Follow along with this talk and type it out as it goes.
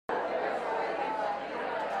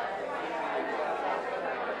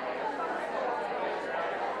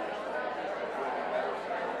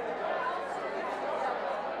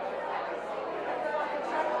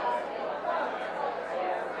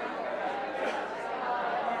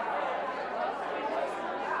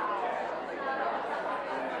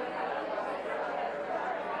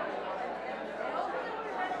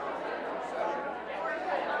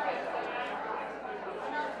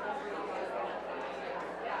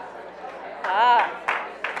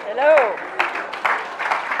Hello.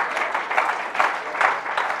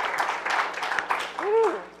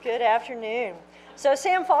 Woo, good afternoon. So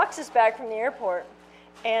Sam Fox is back from the airport,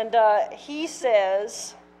 and he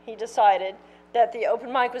decided that the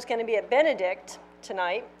open mic was going to be at Benedict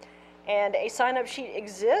tonight, and a sign-up sheet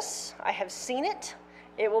exists. I have seen it.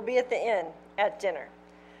 It will be at the inn at dinner.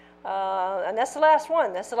 And that's the last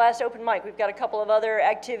one. That's the last open mic. We've got a couple of other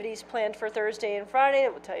activities planned for Thursday and Friday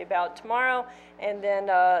that we'll tell you about tomorrow, and then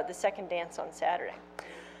the second dance on Saturday.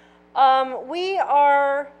 We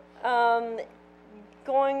are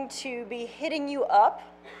going to be hitting you up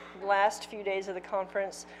the last few days of the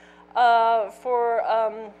conference for,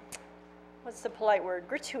 what's the polite word,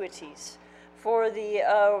 gratuities for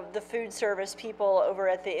the food service people over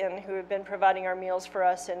at the inn who have been providing our meals for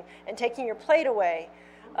us and taking your plate away.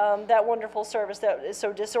 That wonderful service that is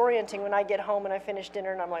so disorienting when I get home and I finish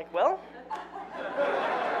dinner and I'm like, well,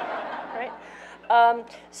 right?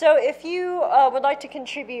 So if you would like to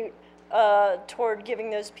contribute toward giving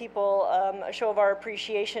those people a show of our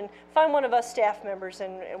appreciation, find one of us staff members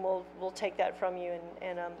and we'll take that from you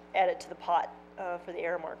and add it to the pot for the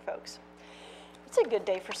Aramark folks. It's a good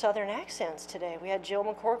day for Southern accents today. We had Jill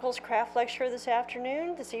McCorkle's craft lecture this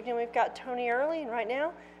afternoon. This evening we've got Tony Early, and right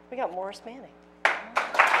now we got Maurice Manning.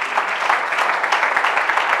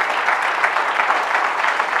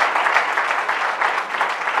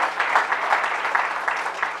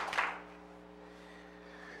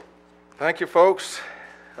 Thank you, folks.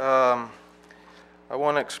 I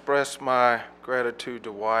want to express my gratitude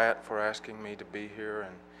to Wyatt for asking me to be here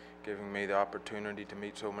and giving me the opportunity to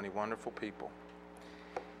meet so many wonderful people.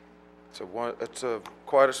 It's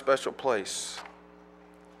quite a special place.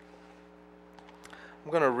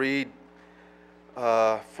 I'm going to read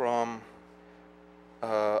from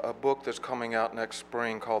a book that's coming out next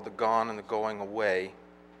spring called The Gone and the Going Away.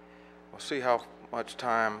 We'll see how much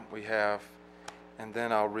time we have, and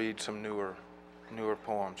then I'll read some newer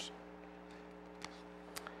poems.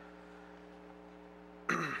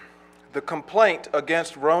 The Complaint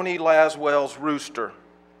Against Roni Laswell's Rooster.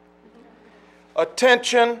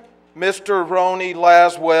 Attention, Mr. Roni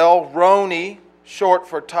Laswell. Roni, short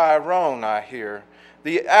for Tyrone, I hear.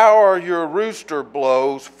 The hour your rooster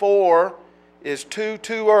blows, 4 is too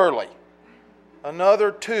early.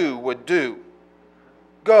 Another 2 would do.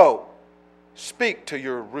 Go, speak to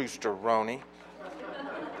your rooster, Roni.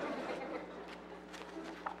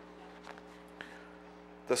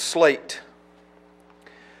 The Slate.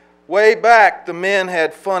 Way back, the men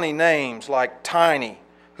had funny names like Tiny,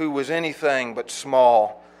 who was anything but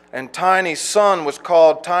small, and Tiny's son was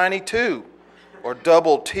called Tiny too, or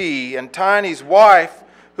Double T, and Tiny's wife,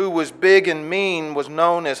 who was big and mean, was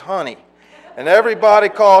known as Honey, and everybody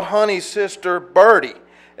called Honey's sister Birdie,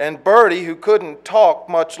 and Birdie, who couldn't talk,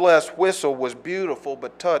 much less whistle, was beautiful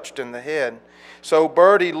but touched in the head. So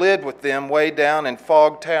Birdie lived with them way down in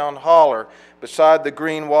Fogtown Holler, beside the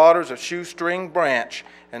green waters of Shoestring Branch,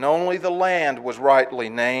 and only the land was rightly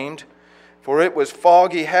named, for it was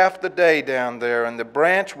foggy half the day down there, and the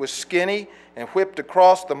branch was skinny and whipped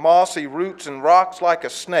across the mossy roots and rocks like a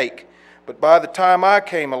snake. But by the time I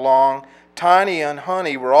came along, Tiny and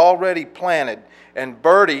Honey were already planted, and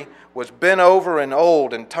Birdie was bent over and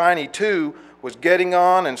old, and Tiny too was getting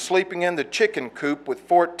on and sleeping in the chicken coop with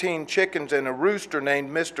 14 chickens and a rooster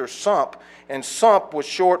named Mr. Sump, and Sump was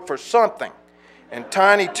short for something. And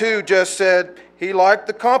Tiny too just said he liked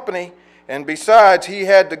the company, and besides he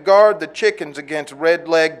had to guard the chickens against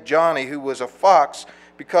Red-Legged Johnny, who was a fox,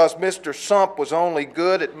 because Mr. Sump was only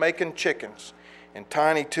good at making chickens. And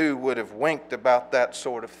Tiny too would have winked about that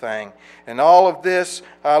sort of thing. And all of this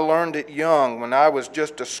I learned it young, when I was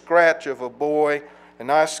just a scratch of a boy,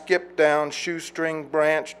 and I skipped down Shoestring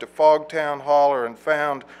Branch to Fogtown Holler and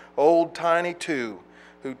found old Tiny too,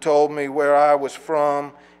 who told me where I was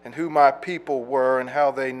from and who my people were and how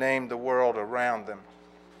they named the world around them.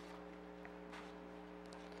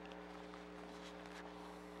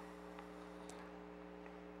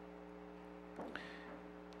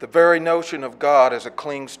 The very notion of God is a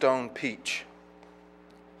clingstone peach.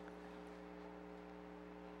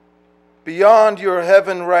 Beyond your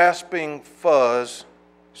heaven-rasping fuzz,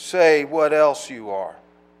 say what else you are.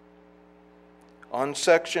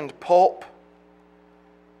 Unsectioned pulp,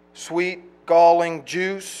 sweet galling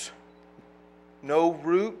juice, no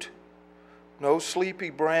root, no sleepy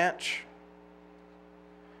branch.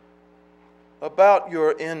 About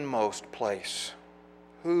your inmost place,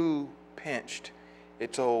 who pinched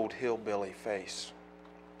its old hillbilly face?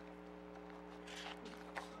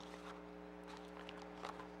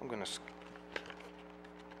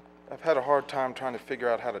 I've had a hard time trying to figure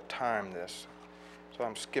out how to time this, so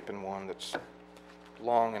I'm skipping one that's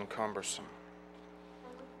long and cumbersome.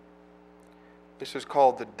 This is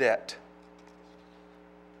called the debt.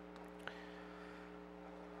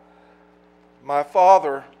 My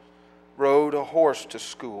father rode a horse to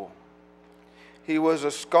school. He was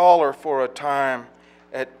a scholar for a time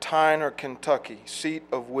at Tyner, Kentucky, seat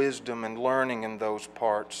of wisdom and learning in those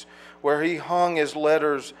parts, where he hung his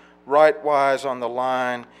letters rightwise on the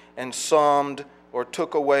line and summed or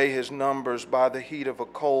took away his numbers by the heat of a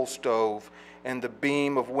coal stove and the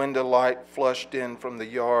beam of window light flushed in from the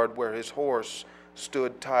yard where his horse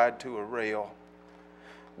stood tied to a rail.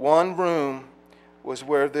 One room was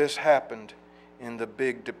where this happened in the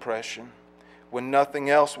Big Depression, when nothing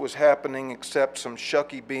else was happening except some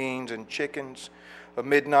shucky beans and chickens, a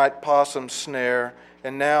midnight possum snare,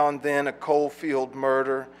 and now and then a coal field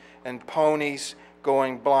murder, and ponies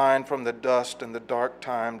going blind from the dust and the dark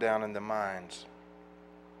time down in the mines.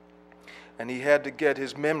 And he had to get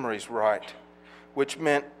his memories right, which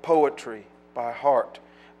meant poetry by heart,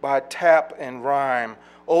 by tap and rhyme,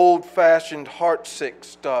 old-fashioned heartsick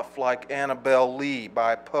stuff like Annabel Lee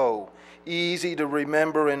by Poe, easy to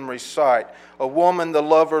remember and recite, a woman the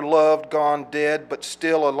lover loved gone dead but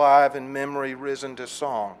still alive in memory risen to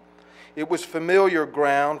song. It was familiar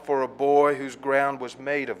ground for a boy whose ground was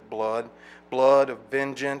made of blood, blood of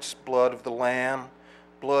vengeance, blood of the Lamb,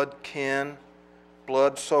 blood kin,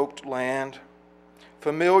 blood-soaked land.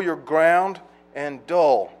 Familiar ground and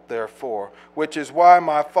dull, therefore, which is why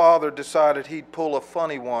my father decided he'd pull a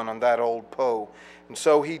funny one on that old Poe. And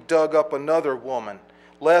so he dug up another woman,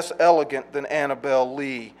 less elegant than Annabel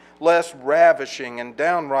Lee, less ravishing and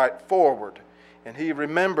downright forward. And he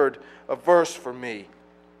remembered a verse for me.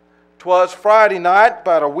 'Twas Friday night,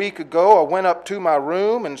 about a week ago, I went up to my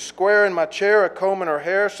room, and square in my chair, a combing her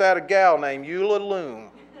hair, sat a gal named Eula Loom.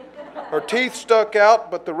 Her teeth stuck out,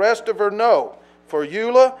 but the rest of her no, for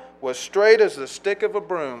Eula was straight as the stick of a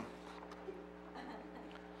broom.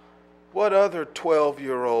 What other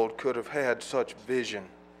 12-year-old could have had such vision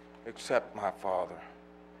except my father?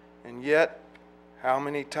 And yet, how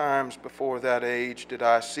many times before that age did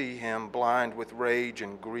I see him blind with rage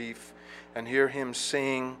and grief and hear him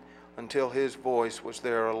sing until his voice was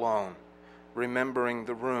there alone, remembering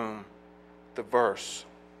the room, the verse.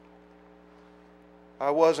 I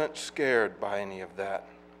wasn't scared by any of that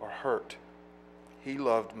or hurt. He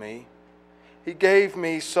loved me. He gave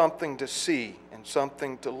me something to see and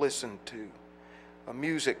something to listen to, a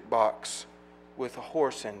music box with a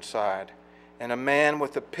horse inside, and a man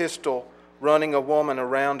with a pistol running a woman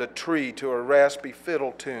around a tree to a raspy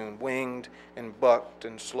fiddle tune, winged and bucked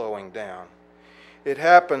and slowing down. It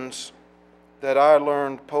happens that I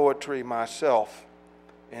learned poetry myself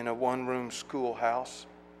in a one-room schoolhouse,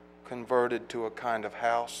 converted to a kind of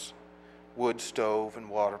house, wood stove and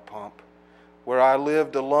water pump, where I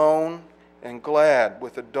lived alone and glad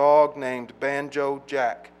with a dog named Banjo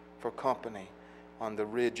Jack for company on the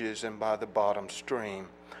ridges and by the bottom stream.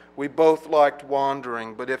 We both liked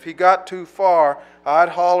wandering, but if he got too far, I'd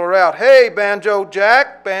holler out, "Hey, Banjo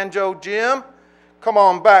Jack, Banjo Jim, come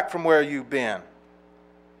on back from where you been."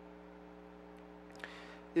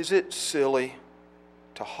 Is it silly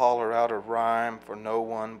to holler out a rhyme for no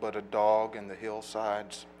one but a dog in the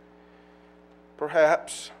hillsides?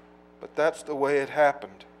 Perhaps, but that's the way it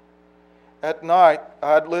happened. At night,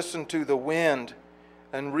 I'd listen to the wind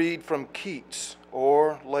and read from Keats,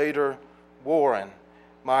 or later Warren,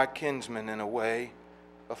 my kinsman in a way,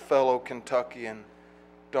 a fellow Kentuckian,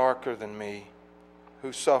 darker than me,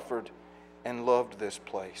 who suffered and loved this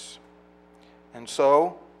place. And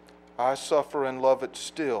so, I suffer and love it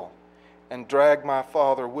still, and drag my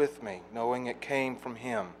father with me, knowing it came from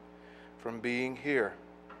him, from being here,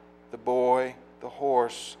 the boy, the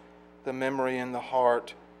horse, the memory in the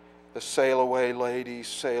heart, the sail away ladies,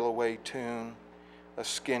 sail away tune, a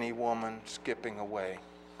skinny woman skipping away.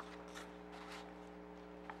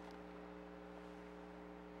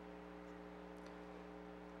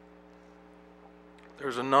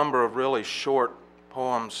 There's a number of really short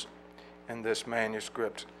poems in this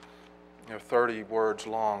manuscript. They're 30 words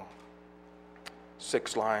long,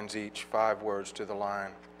 6 lines each, 5 words to the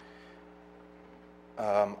line.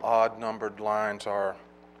 Odd numbered lines are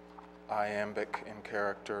iambic in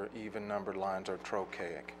character, even numbered lines are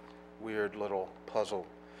trochaic. Weird little puzzle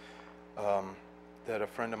that a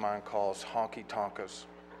friend of mine calls honky tonkas.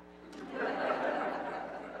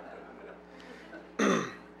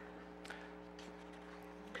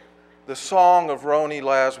 The Song of Roni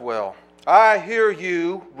Laswell. I hear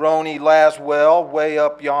you, Roni Laswell, way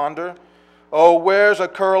up yonder. Oh, where's a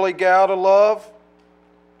curly gal to love?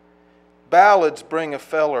 Ballads bring a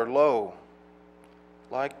feller low.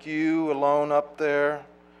 Like you alone up there,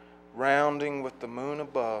 rounding with the moon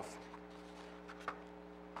above.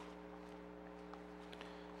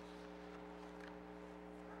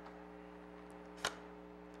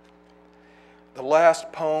 The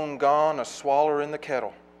last poem gone, a swaller in the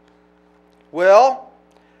kettle. Well,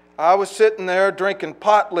 I was sitting there drinking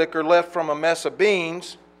pot liquor left from a mess of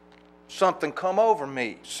beans. Something come over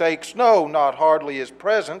me. Sakes no, not hardly his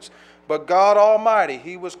presence, but God Almighty,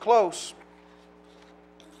 he was close.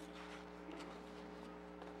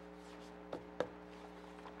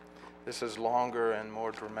 This is longer and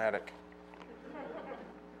more dramatic.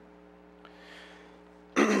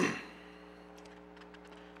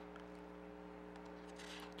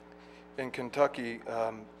 In Kentucky,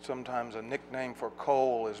 sometimes a nickname for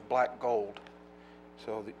coal is black gold.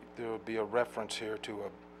 So there will be a reference here to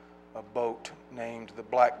a boat named the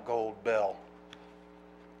Black Gold Bell.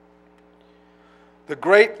 The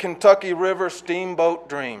Great Kentucky River Steamboat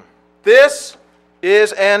Dream. This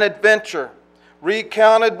is an adventure,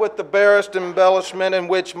 recounted with the barest embellishment in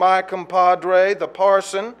which my compadre, the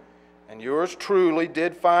parson, and yours truly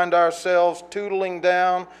did find ourselves tootling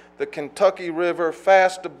down the Kentucky River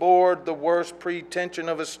fast aboard the worst pretension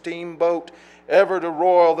of a steamboat ever to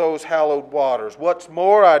roil those hallowed waters. What's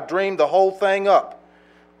more, I dreamed the whole thing up,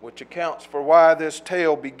 which accounts for why this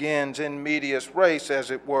tale begins in medias res,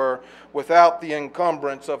 as it were, without the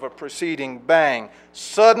encumbrance of a preceding bang.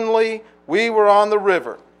 Suddenly, we were on the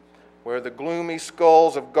river, where the gloomy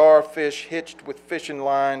skulls of garfish hitched with fishing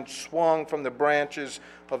lines swung from the branches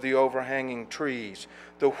of the overhanging trees.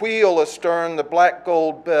 The wheel astern the Black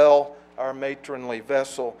Gold Bell, our matronly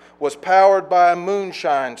vessel, was powered by a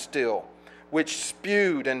moonshine still, which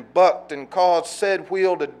spewed and bucked and caused said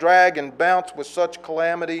wheel to drag and bounce with such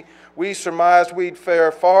calamity, we surmised we'd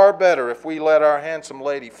fare far better if we let our handsome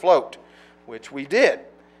lady float, which we did,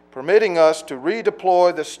 permitting us to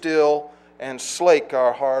redeploy the still and slake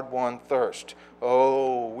our hard-won thirst.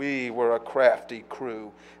 Oh, we were a crafty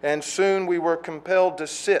crew, and soon we were compelled to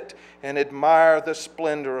sit and admire the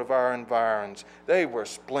splendor of our environs. They were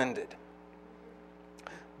splendid.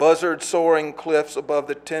 Buzzard soaring cliffs above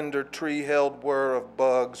the tender tree-held whir of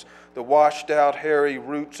bugs, the washed-out hairy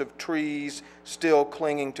roots of trees still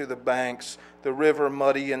clinging to the banks, the river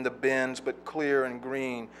muddy in the bends but clear and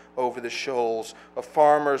green over the shoals. A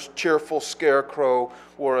farmer's cheerful scarecrow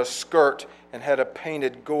wore a skirt and had a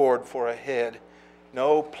painted gourd for a head.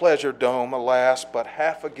 No pleasure dome, alas, but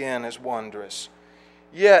half again as wondrous.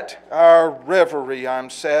 Yet our reverie, I'm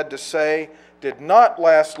sad to say, did not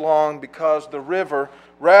last long, because the river,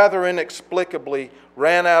 rather inexplicably,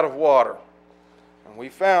 ran out of water. And we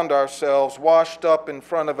found ourselves washed up in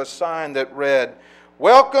front of a sign that read,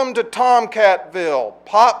 "Welcome to Tomcatville,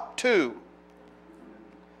 Pop 2.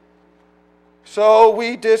 So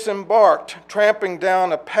we disembarked, tramping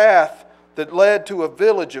down a path that led to a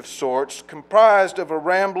village of sorts, comprised of a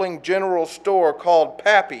rambling general store called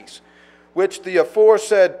Pappy's, which the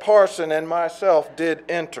aforesaid parson and myself did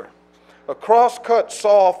enter. A cross-cut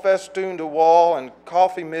saw festooned a wall, and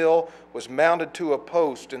coffee mill was mounted to a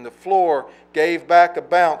post, and the floor gave back a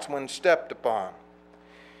bounce when stepped upon.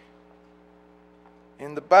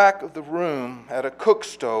 In the back of the room, at a cook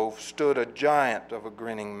stove, stood a giant of a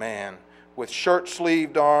grinning man, with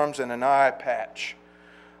shirt-sleeved arms and an eye patch.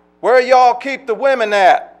 "Where y'all keep the women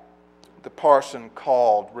at?" the parson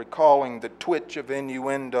called, recalling the twitch of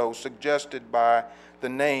innuendo suggested by the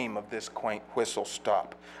name of this quaint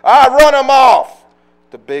whistle-stop. "I run 'em off!"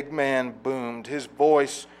 the big man boomed, his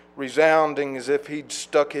voice resounding as if he'd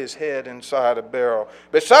stuck his head inside a barrel.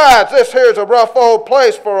 "Besides, this here's a rough old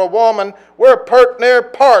place for a woman. We're pert near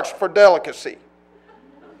parched for delicacy."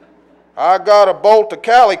 "I got a bolt of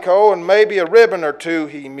calico and maybe a ribbon or two,"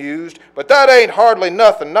 he mused, "but that ain't hardly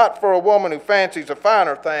nothing, not for a woman who fancies the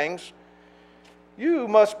finer things." "You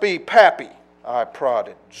must be Pappy," I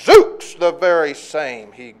prodded. "Zooks, the very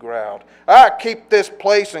same," he growled. "I keep this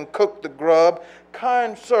place and cook the grub."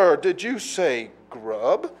 "Kind sir, did you say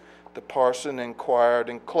grub?" the parson inquired,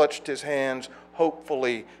 and clutched his hands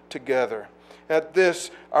hopefully together. At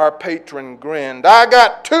this, our patron grinned. "I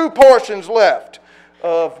got 2 portions left."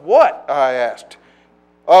 "Of what?" I asked.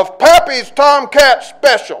 "Of Pappy's Tomcat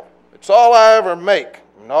Special. It's all I ever make,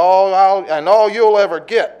 and all you'll ever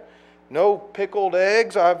get." "No pickled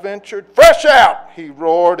eggs?" I ventured. "Fresh out!" he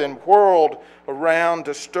roared, and whirled around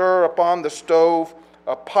to stir upon the stove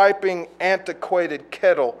a piping, antiquated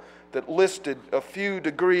kettle that listed a few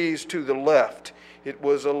degrees to the left. It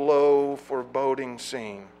was a low, foreboding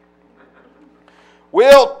scene.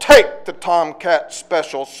 "We'll take the Tomcat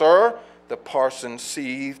Special, sir," the parson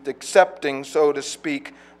seethed, accepting, so to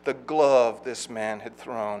speak, the glove this man had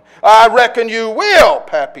thrown. "I reckon you will,"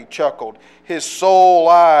 Pappy chuckled, his sole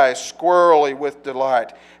eyes squirrely with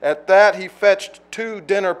delight. At that he fetched 2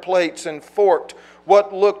 dinner plates and forked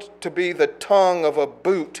what looked to be the tongue of a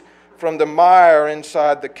boot from the mire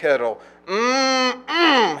inside the kettle.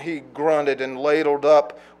 Mmm, he grunted and ladled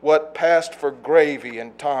up what passed for gravy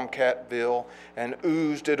in Tomcatville and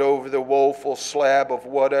oozed it over the woeful slab of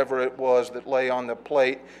whatever it was that lay on the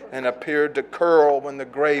plate and appeared to curl when the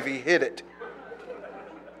gravy hit it.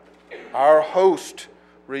 Our host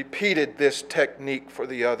repeated this technique for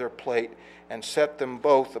the other plate and set them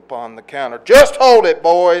both upon the counter. "Just hold it,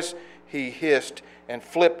 boys," he hissed and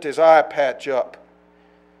flipped his eye patch up.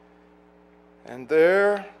 And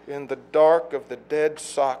there, in the dark of the dead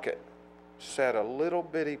socket, sat a little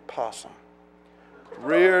bitty possum,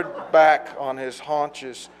 reared back on his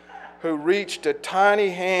haunches, who reached a tiny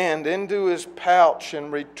hand into his pouch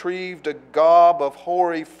and retrieved a gob of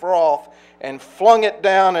hoary froth and flung it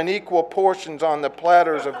down in equal portions on the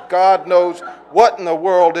platters of God knows what in the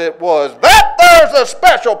world it was. "That there's the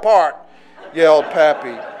special part," yelled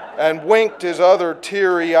Pappy, and winked his other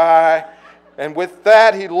teary eye. And with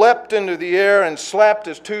that, he leapt into the air and slapped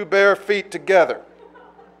his 2 bare feet together.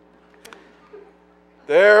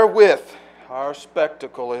 Therewith, our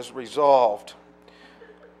spectacle is resolved.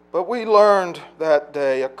 But we learned that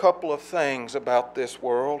day a couple of things about this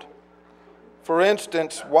world. For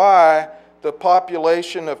instance, why the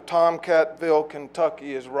population of Tomcatville,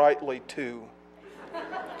 Kentucky is rightly 2.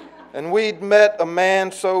 And we'd met a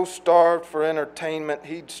man so starved for entertainment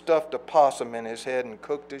he'd stuffed a possum in his head and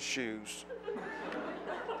cooked his shoes.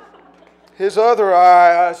 His other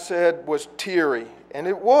eye, I said, was teary, and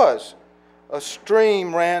it was. A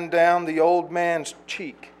stream ran down the old man's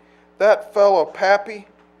cheek. That fellow Pappy,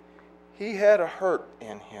 he had a hurt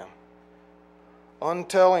in him.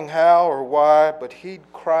 Untelling how or why, but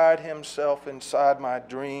he'd cried himself inside my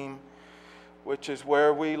dream, which is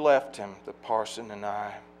where we left him, the parson and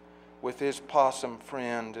I, with his possum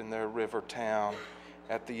friend in their river town,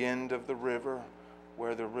 at the end of the river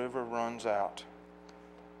where the river runs out.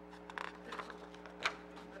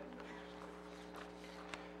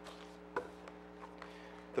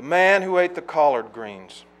 The man who ate the collard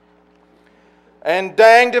greens. And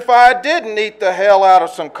danged if I didn't eat the hell out of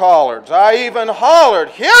some collards. I even hollered,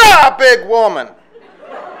 "Here, big woman!"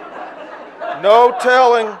 No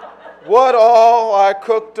telling what all I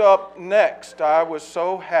cooked up next. I was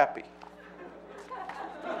so happy.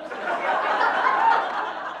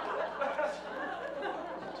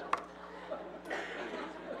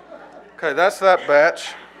 Okay, that's that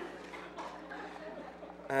batch.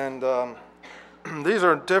 And these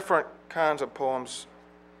are different kinds of poems.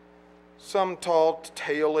 Some tall,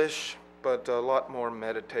 tale-ish, but a lot more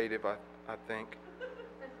meditative, I think.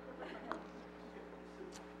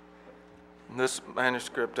 This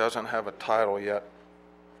manuscript doesn't have a title yet.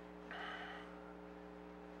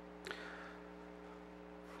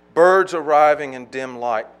 Birds arriving in dim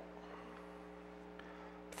light.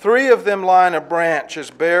 3 of them line a branch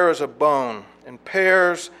as bare as a bone, and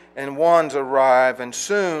pairs and ones arrive, and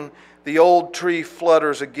soon the old tree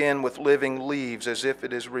flutters again with living leaves, as if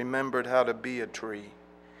it has remembered how to be a tree,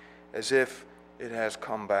 as if it has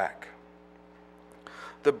come back.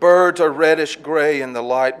 The birds are reddish gray in the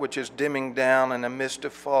light which is dimming down, and a mist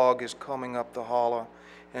of fog is coming up the hollow,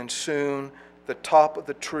 and soon the top of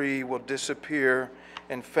the tree will disappear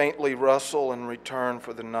and faintly rustle and return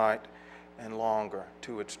for the night and longer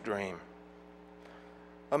to its dream.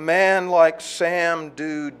 A man like Sam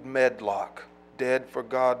Dude Medlock, dead for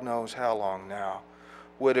God knows how long now,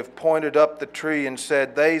 would have pointed up the tree and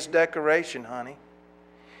said, "They's decoration, honey,"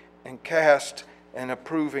 and cast an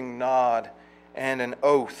approving nod and an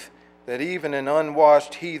oath that even an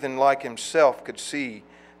unwashed heathen like himself could see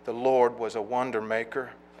the Lord was a wonder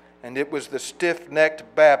maker, and it was the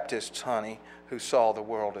stiff-necked Baptists, honey, who saw the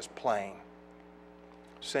world as plain.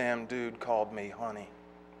 Sam Dude called me honey.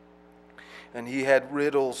 And he had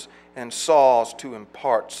riddles and saws to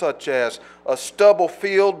impart, such as, a stubble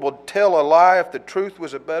field would tell a lie if the truth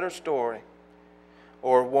was a better story.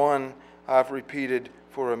 Or one I've repeated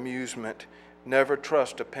for amusement, never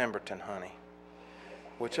trust a Pemberton, honey,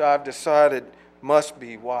 which I've decided must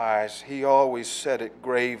be wise. He always said it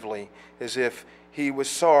gravely, as if he was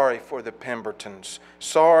sorry for the Pembertons,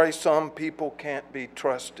 sorry some people can't be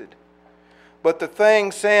trusted. But the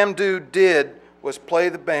thing Sam Dude did was play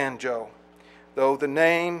the banjo, though the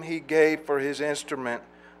name he gave for his instrument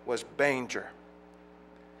was Banger.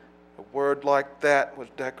 A word like that was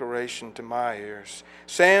decoration to my ears.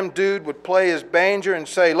 Sam Dude would play his banjo and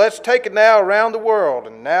say, "Let's take it now around the world,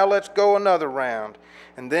 and now let's go another round."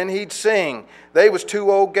 And then he'd sing. They was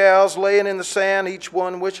two old gals laying in the sand, each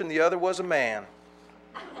one wishing the other was a man.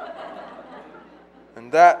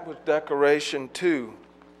 And that was decoration too.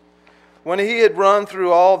 When he had run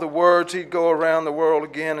through all the words, he'd go around the world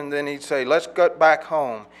again, and then he'd say, "Let's get back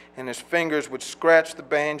home," and his fingers would scratch the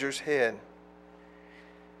banjo's head.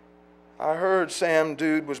 I heard Sam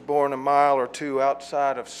Dude was born a mile or two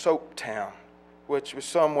outside of Soaptown, which was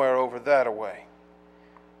somewhere over that-a-way.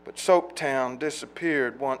 But Soaptown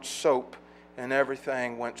disappeared once soap and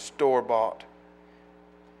everything went store-bought.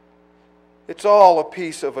 It's all a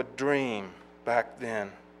piece of a dream back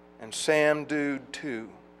then, and Sam Dude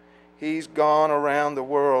too. He's gone around the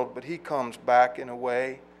world, but he comes back in a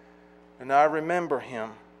way, and I remember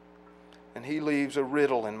him, and he leaves a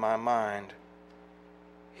riddle in my mind.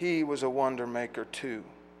 He was a wonder maker too.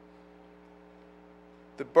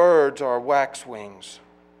 The birds are waxwings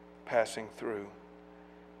passing through.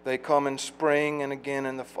 They come in spring and again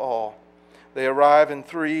in the fall. They arrive in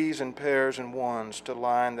threes and pairs and ones to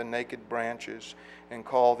line the naked branches and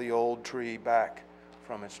call the old tree back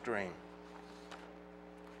from its dream.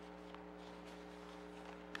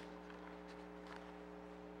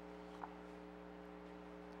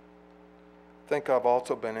 I think I've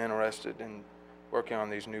also been interested in working on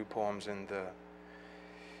these new poems in the,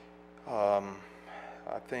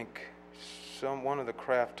 I think one of the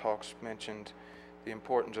craft talks mentioned the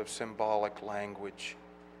importance of symbolic language.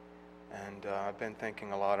 And I've been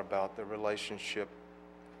thinking a lot about the relationship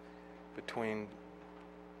between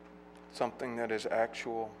something that is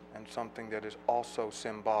actual and something that is also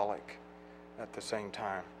symbolic at the same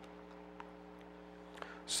time.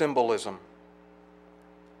 Symbolism.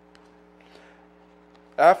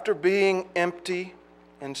 After being empty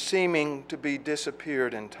and seeming to be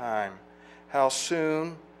disappeared in time, how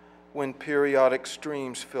soon, when periodic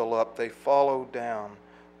streams fill up, they follow down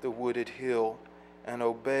the wooded hill and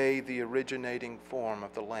obey the originating form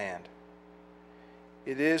of the land.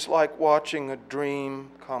 It is like watching a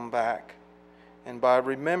dream come back, and by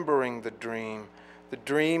remembering the dream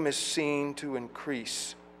is seen to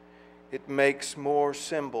increase. It makes more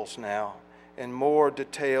symbols now, and more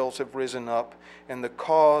details have risen up, and the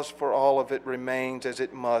cause for all of it remains as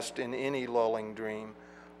it must in any lulling dream,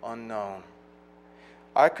 unknown.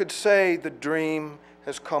 I could say the dream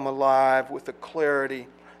has come alive with a clarity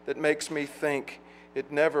that makes me think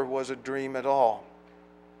it never was a dream at all.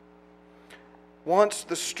 Once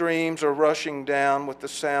the streams are rushing down with the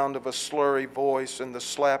sound of a slurry voice and the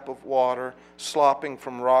slap of water slopping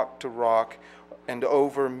from rock to rock and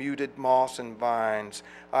over muted moss and vines,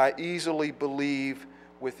 I easily believe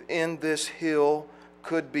within this hill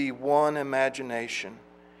could be one imagination,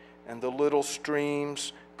 and the little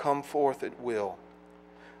streams come forth at will.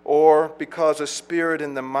 Or because a spirit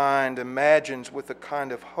in the mind imagines with a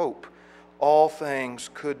kind of hope, all things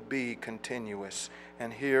could be continuous,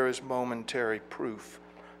 and here is momentary proof,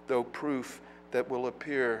 though proof that will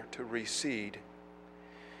appear to recede.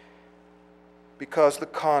 Because the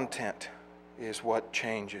content is what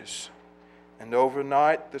changes, and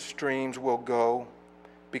overnight the streams will go,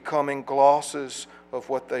 becoming glosses of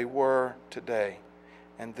what they were today,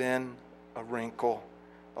 and then a wrinkle,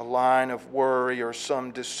 a line of worry or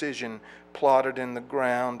some decision plotted in the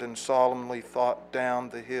ground and solemnly thought down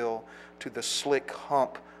the hill to the slick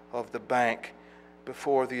hump of the bank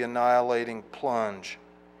before the annihilating plunge,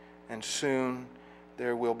 and soon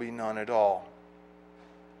there will be none at all.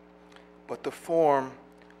 But the form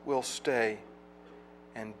will stay,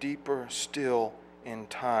 and deeper still in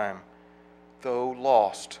time, though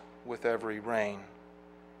lost with every rain.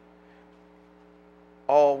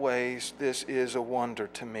 Always this is a wonder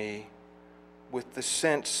to me, with the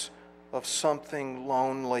sense of something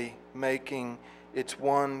lonely making its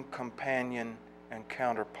one companion and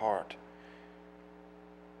counterpart.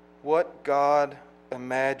 What God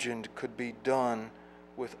imagined could be done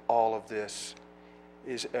with all of this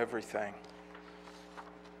is everything.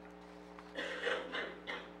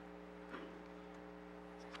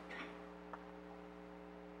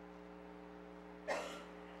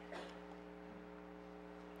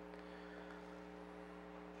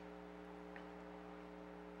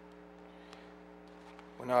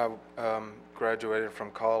 When I graduated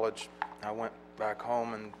from college, I went back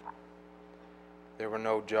home and there were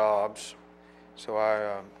no jobs. So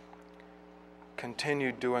I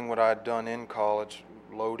continued doing what I had done in college,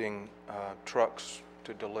 loading trucks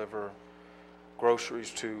to deliver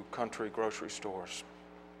groceries to country grocery stores.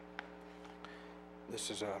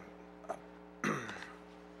 This is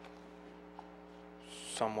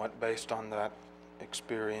somewhat based on that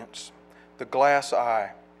experience. The glass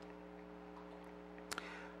eye.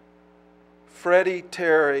 Freddie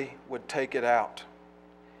Terry would take it out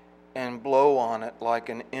and blow on it like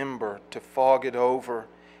an ember to fog it over,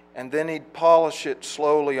 and then he'd polish it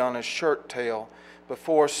slowly on his shirt tail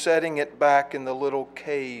before setting it back in the little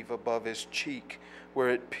cave above his cheek, where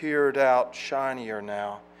it peered out shinier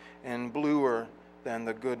now and bluer than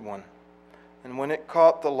the good one. And when it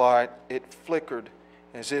caught the light, it flickered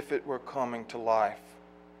as if it were coming to life.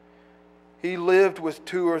 He lived with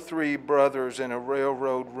 2 or 3 brothers in a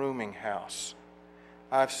railroad rooming house.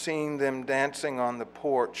 I've seen them dancing on the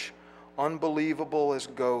porch, unbelievable as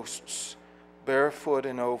ghosts, barefoot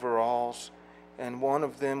in overalls, and one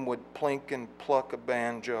of them would plink and pluck a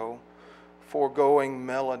banjo, foregoing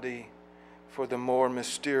melody for the more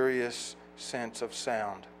mysterious sense of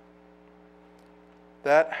sound.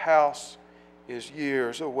 That house is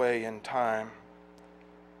years away in time.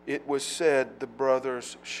 It was said the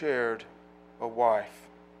brothers shared a wife.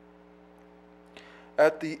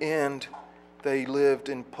 At the end, they lived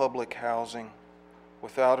in public housing,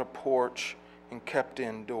 without a porch and kept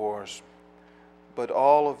indoors. But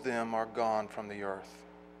all of them are gone from the earth.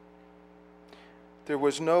 There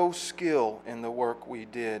was no skill in the work we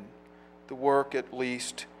did. The work, at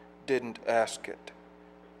least, didn't ask it.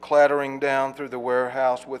 Clattering down through the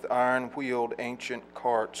warehouse with iron-wheeled ancient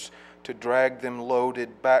carts to drag them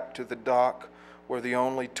loaded back to the dock where the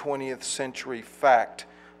only 20th century fact,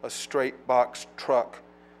 a straight box truck,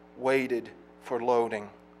 waited for loading.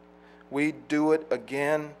 We'd do it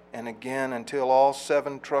again and again until all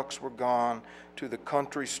 7 trucks were gone to the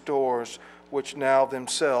country stores, which now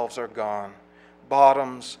themselves are gone.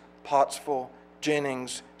 Bottoms, Pottsville,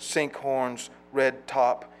 Jennings, Sinkhorns, Red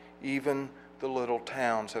Top, even the little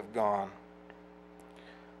towns have gone.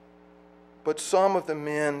 But some of the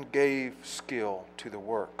men gave skill to the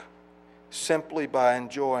work, simply by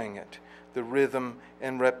enjoying it, the rhythm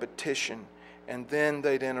and repetition, and then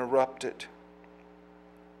they'd interrupt it.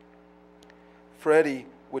 Freddie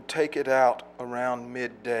would take it out around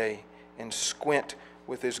midday and squint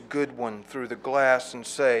with his good one through the glass and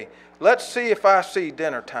say, "Let's see if I see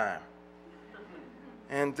dinner time."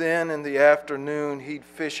 And then in the afternoon, he'd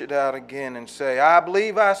fish it out again and say, "I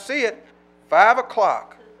believe I see it, 5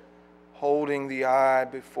 o'clock, holding the eye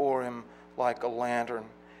before him like a lantern,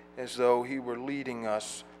 as though he were leading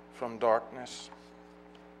us from darkness.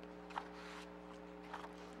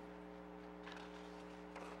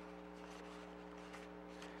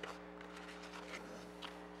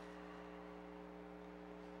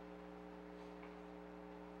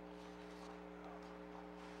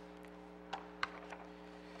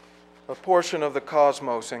 A portion of the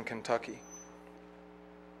cosmos in Kentucky.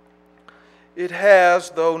 It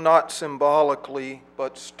has, though not symbolically,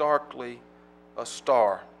 but starkly, a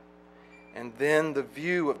star. And then the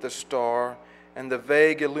view of the star and the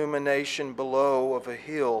vague illumination below of a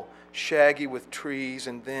hill, shaggy with trees,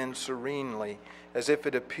 and then serenely, as if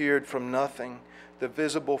it appeared from nothing, the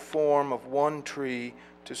visible form of one tree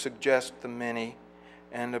to suggest the many,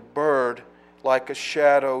 and a bird like a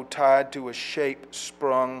shadow tied to a shape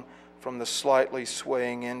sprung from the slightly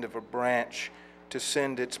swaying end of a branch to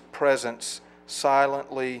send its presence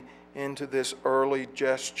silently into this early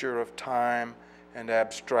gesture of time and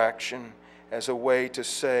abstraction as a way to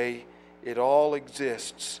say it all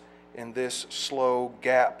exists in this slow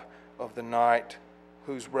gap of the night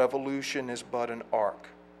whose revolution is but an arc.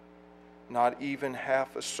 Not even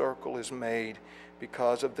half a circle is made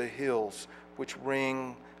because of the hills which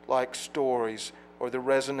ring like stories or the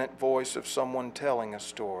resonant voice of someone telling a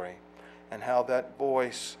story, and how that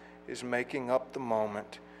voice is making up the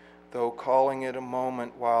moment, though calling it a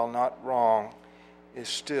moment while not wrong is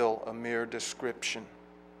still a mere description.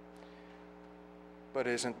 But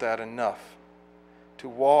isn't that enough? To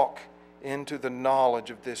walk into the knowledge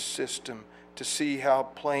of this system, to see how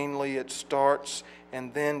plainly it starts,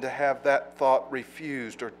 and then to have that thought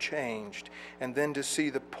refused or changed, and then to see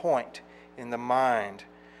the point in the mind,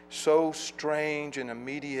 so strange and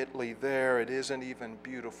immediately there it isn't even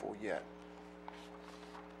beautiful yet.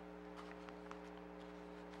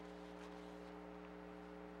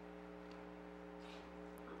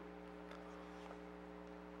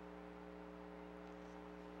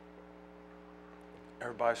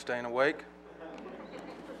 Everybody staying awake?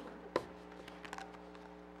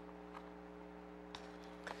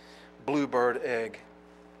 Bluebird egg.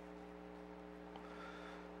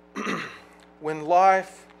 When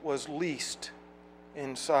life was least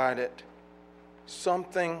inside it,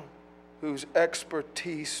 something whose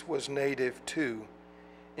expertise was native to,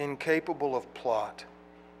 incapable of plot,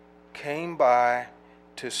 came by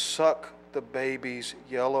to suck the baby's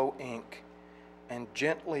yellow ink and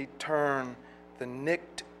gently turn the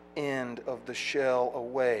nicked end of the shell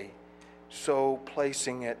away, so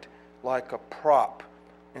placing it like a prop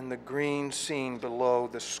in the green scene below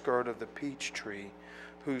the skirt of the peach tree,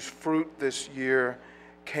 whose fruit this year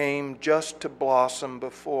came just to blossom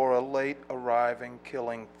before a late arriving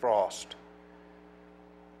killing frost.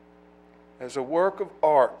 As a work of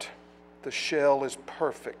art, the shell is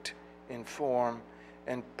perfect in form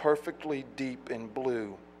and perfectly deep in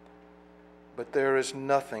blue, but there is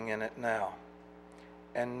nothing in it now,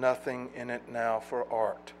 and nothing in it now for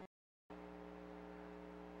art.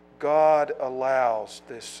 God allows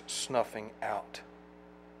this snuffing out,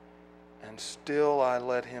 and still I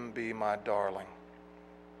let him be my darling.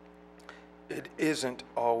 It isn't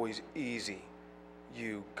always easy,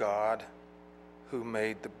 you God, who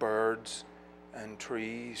made the birds and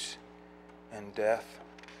trees and death.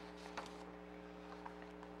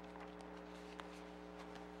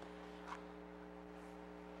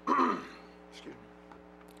 Excuse me.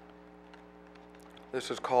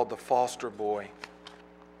 This is called The Foster Boy.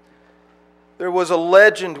 There was a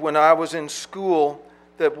legend when I was in school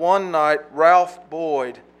that one night Ralph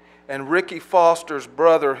Boyd and Ricky Foster's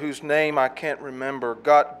brother, whose name I can't remember,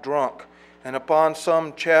 got drunk and upon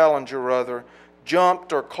some challenge or other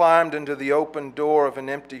jumped or climbed into the open door of an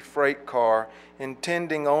empty freight car,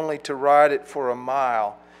 intending only to ride it for a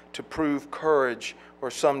mile to prove courage or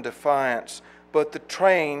some defiance. But the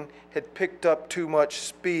train had picked up too much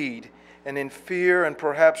speed, and in fear and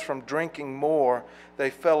perhaps from drinking more, they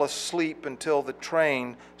fell asleep until the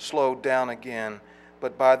train slowed down again.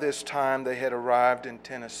 But by this time they had arrived in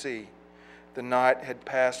Tennessee. The night had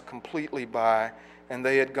passed completely by, and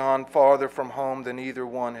they had gone farther from home than either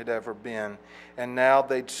one had ever been. And now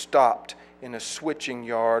they'd stopped in a switching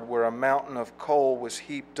yard where a mountain of coal was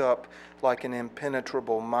heaped up like an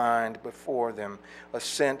impenetrable mine before them, a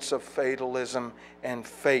sense of fatalism and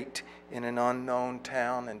fate in an unknown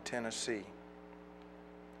town in Tennessee.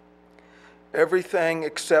 Everything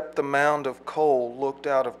except the mound of coal looked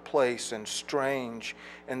out of place and strange,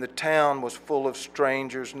 and the town was full of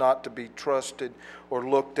strangers not to be trusted or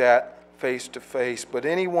looked at face to face. But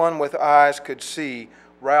anyone with eyes could see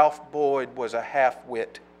Ralph Boyd was a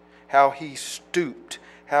half-wit, how he stooped,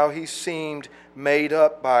 how he seemed made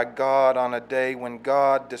up by God on a day when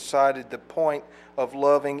God decided the point of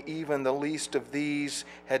loving even the least of these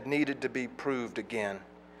had needed to be proved again.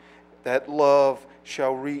 That love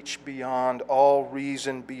shall reach beyond all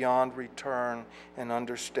reason, beyond return and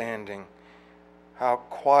understanding. How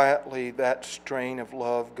quietly that strain of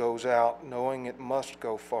love goes out, knowing it must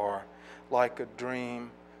go far, like a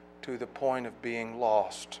dream to the point of being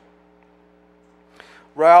lost.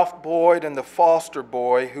 Ralph Boyd and the foster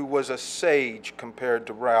boy, who was a sage compared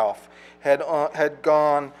to Ralph, had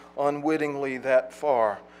gone unwittingly that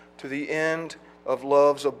far, to the end of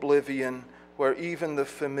love's oblivion, where even the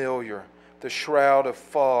familiar, the shroud of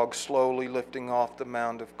fog slowly lifting off the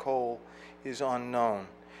mound of coal, is unknown.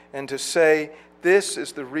 And to say this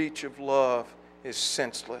is the reach of love is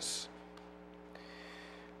senseless.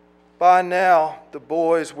 By now, the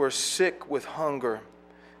boys were sick with hunger,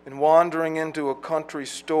 and wandering into a country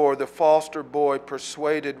store, the foster boy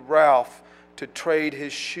persuaded Ralph to trade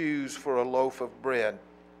his shoes for a loaf of bread.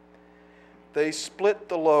 They split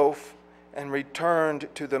the loaf and returned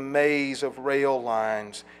to the maze of rail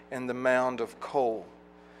lines and the mound of coal.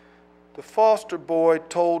 The foster boy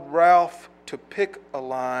told Ralph to pick a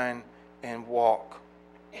line and walk,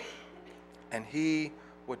 and he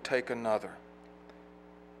would take another.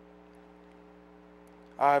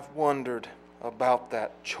 I've wondered about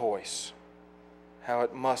that choice, how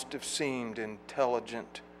it must have seemed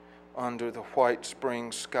intelligent under the white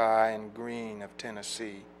spring sky and green of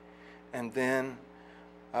Tennessee. And then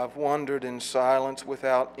I've wondered in silence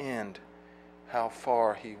without end how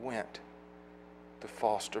far he went, the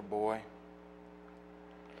foster boy.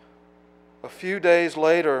 A few days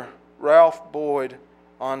later, Ralph Boyd,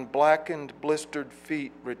 on blackened, blistered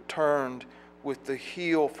feet, returned with the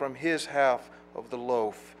heel from his half of the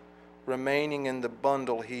loaf, remaining in the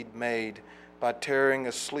bundle he'd made by tearing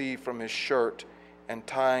a sleeve from his shirt and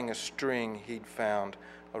tying a string he'd found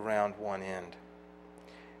around one end.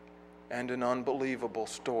 And an unbelievable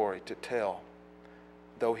story to tell,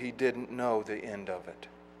 though he didn't know the end of it.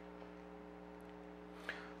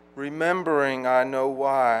 Remembering, I know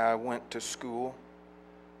why I went to school,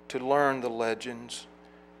 to learn the legends,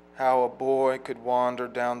 how a boy could wander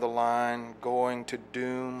down the line, going to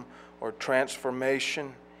doom or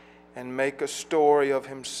transformation, and make a story of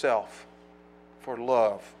himself for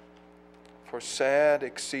love, for sad,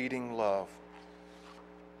 exceeding love.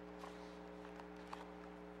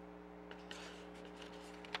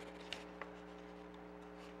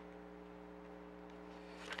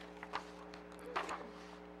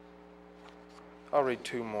 I'll read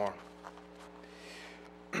two more.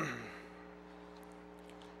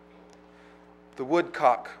 The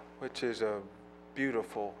woodcock, which is a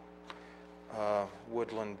beautiful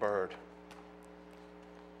woodland bird.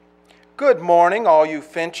 Good morning, all you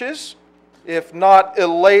finches. If not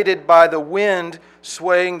elated by the wind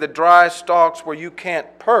swaying the dry stalks where you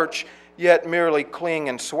can't perch, yet merely cling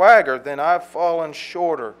and swagger, then I've fallen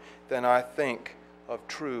shorter than I think of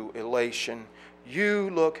true elation. You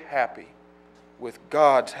look happy with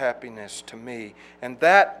God's happiness to me, and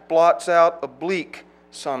that blots out a bleak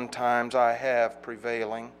sometimes I have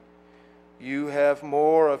prevailing. You have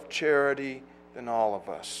more of charity than all of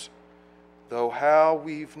us, though how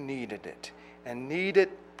we've needed it, and need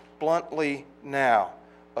it bluntly now,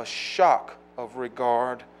 a shock of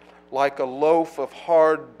regard. Like a loaf of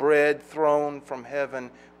hard bread thrown from heaven,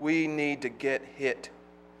 we need to get hit.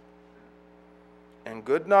 And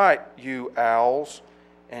good night, you owls,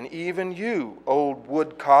 and even you, old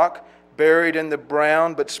woodcock, buried in the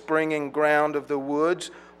brown but springing ground of the woods.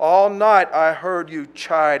 All night I heard you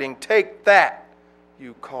chiding, "Take that,"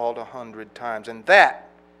 you called 100 times, and that.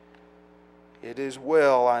 It is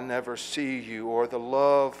well I never see you, or the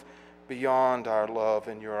love beyond our love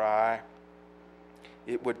in your eye.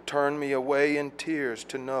 It would turn me away in tears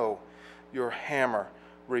to know your hammer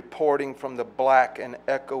reporting from the black and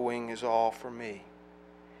echoing is all for me.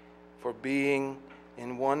 For being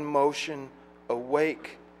in one motion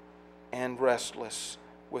awake and restless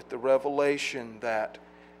with the revelation that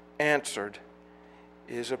answered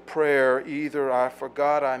is a prayer either I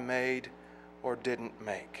forgot I made or didn't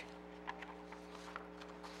make.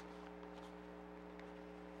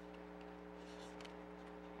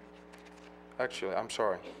 Actually, I'm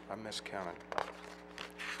sorry, I miscounted.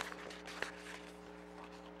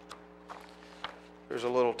 There's a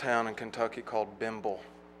little town in Kentucky called Bimble.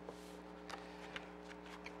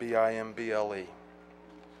 Bimble.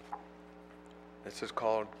 This is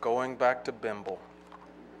called Going Back to Bimble.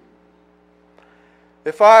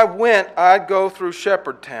 If I went, I'd go through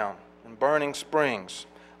Shepherdtown and Burning Springs.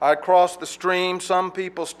 I'd cross the stream some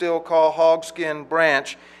people still call Hogskin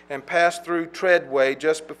Branch and pass through Treadway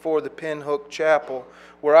just before the Pinhook Chapel,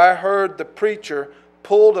 where I heard the preacher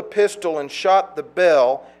pulled a pistol and shot the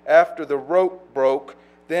bell after the rope broke,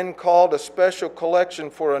 then called a special collection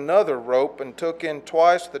for another rope and took in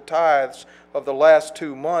twice the tithes of the last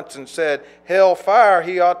 2 months and said, "Hell fire,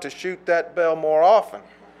 he ought to shoot that bell more often."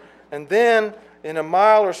 And then in a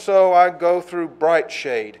mile or so I'd go through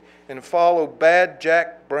Brightshade and follow Bad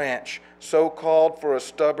Jack Branch, so called for a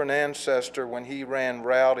stubborn ancestor when he ran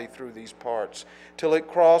rowdy through these parts, till it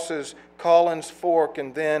crosses Collins Fork,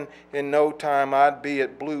 and then in no time I'd be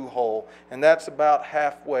at Blue Hole, and that's about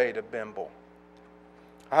halfway to Bimble.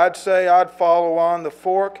 I'd say I'd follow on the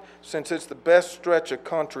fork, since it's the best stretch of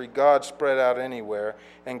country God spread out anywhere,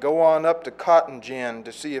 and go on up to Cotton Gin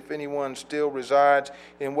to see if anyone still resides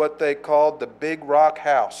in what they called the Big Rock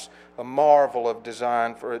House, a marvel of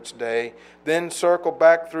design for its day. Then circle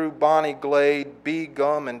back through Bonnie Glade, Bee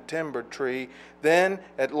Gum, and Timber Tree. Then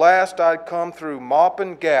at last I'd come through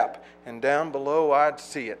Maupin Gap, and down below I'd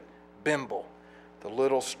see it, Bimble, the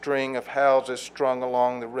little string of houses strung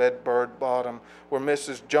along the Redbird Bottom, where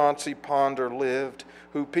Mrs. Jauncey Ponder lived,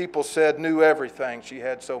 who people said knew everything, she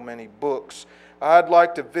had so many books. I'd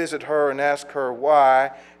like to visit her and ask her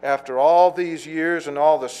why, after all these years and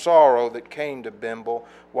all the sorrow that came to Bimble,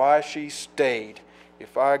 why she stayed.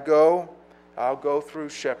 If I go, I'll go through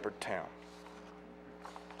Shepherdtown.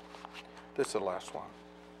 This is the last one.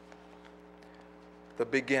 The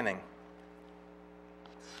beginning.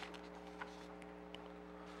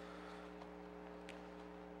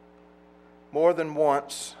 More than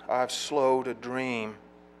once I've slowed a dream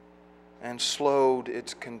and slowed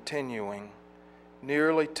its continuing,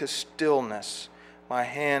 nearly to stillness, my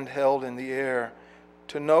hand held in the air,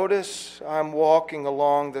 to notice I'm walking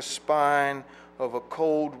along the spine of a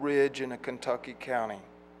cold ridge in a Kentucky county.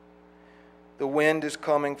 The wind is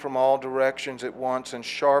coming from all directions at once and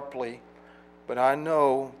sharply, but I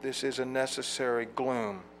know this is a necessary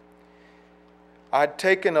gloom. I'd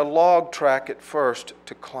taken a log track at first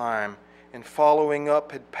to climb, and following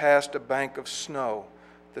up had passed a bank of snow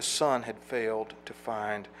the sun had failed to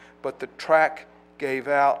find, but the track gave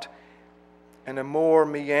out and a more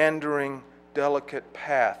meandering, delicate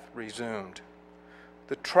path resumed.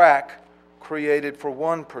 The track, created for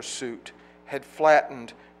one pursuit, had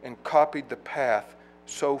flattened and copied the path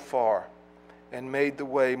so far and made the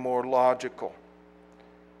way more logical.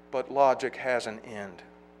 But logic has an end.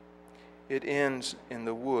 It ends in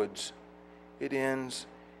the woods. It ends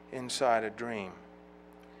inside a dream.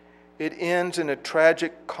 It ends in a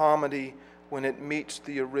tragic comedy when it meets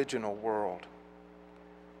the original world.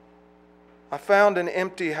 I found an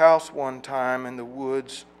empty house one time in the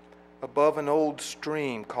woods above an old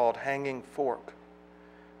stream called Hanging Fork.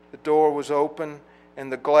 The door was open,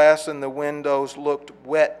 and the glass in the windows looked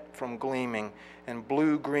wet from gleaming, and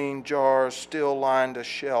blue-green jars still lined a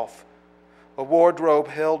shelf. A wardrobe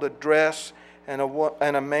held a dress and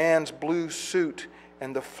a man's blue suit,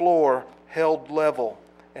 and the floor held level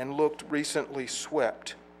and looked recently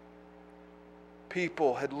swept.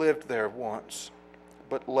 People had lived there once,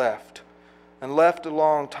 but left, and left a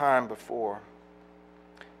long time before.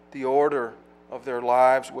 The order of their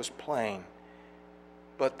lives was plain,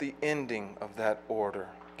 but the ending of that order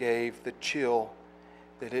gave the chill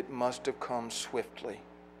that it must have come swiftly.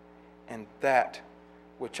 And that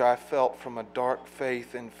which I felt from a dark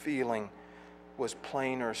faith and feeling was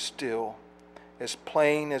plainer still, as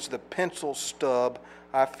plain as the pencil stub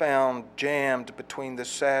I found jammed between the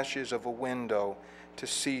sashes of a window to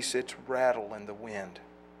cease its rattle in the wind.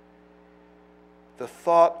 The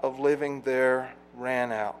thought of living there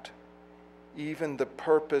ran out. Even the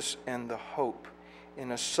purpose and the hope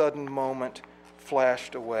in a sudden moment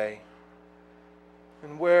flashed away.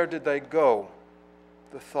 And where did they go?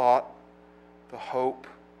 The thought, the hope,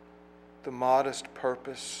 the modest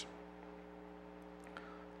purpose.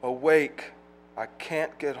 Awake, I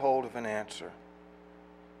can't get hold of an answer.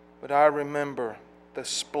 But I remember the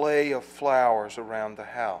splay of flowers around the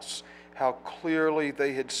house, how clearly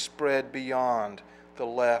they had spread beyond the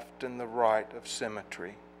left and the right of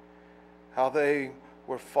symmetry, how they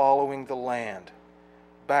were following the land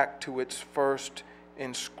back to its first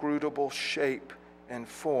inscrutable shape and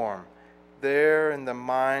form, there in the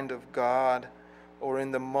mind of God, or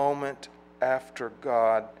in the moment after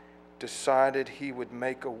God decided He would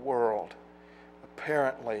make a world,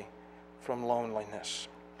 apparently from loneliness.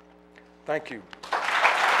 Thank you.